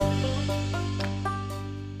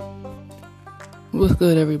What's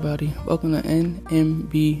good, everybody? Welcome to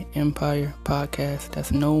NMB Empire Podcast.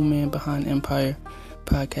 That's No Man Behind Empire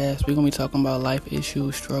Podcast. We're going to be talking about life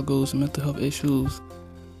issues, struggles, mental health issues,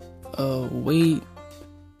 weight,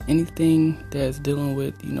 anything that's dealing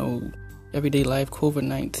with, everyday life,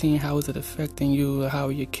 COVID-19. How is it affecting you? How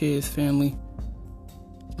are your kids, family?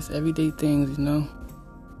 Just everyday things, I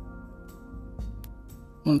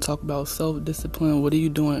want to talk about self-discipline. What are you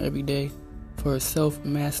doing every day for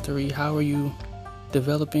self-mastery? How are you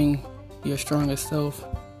developing your stronger self,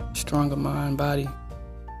 stronger mind, body?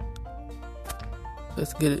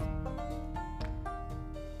 Let's get it.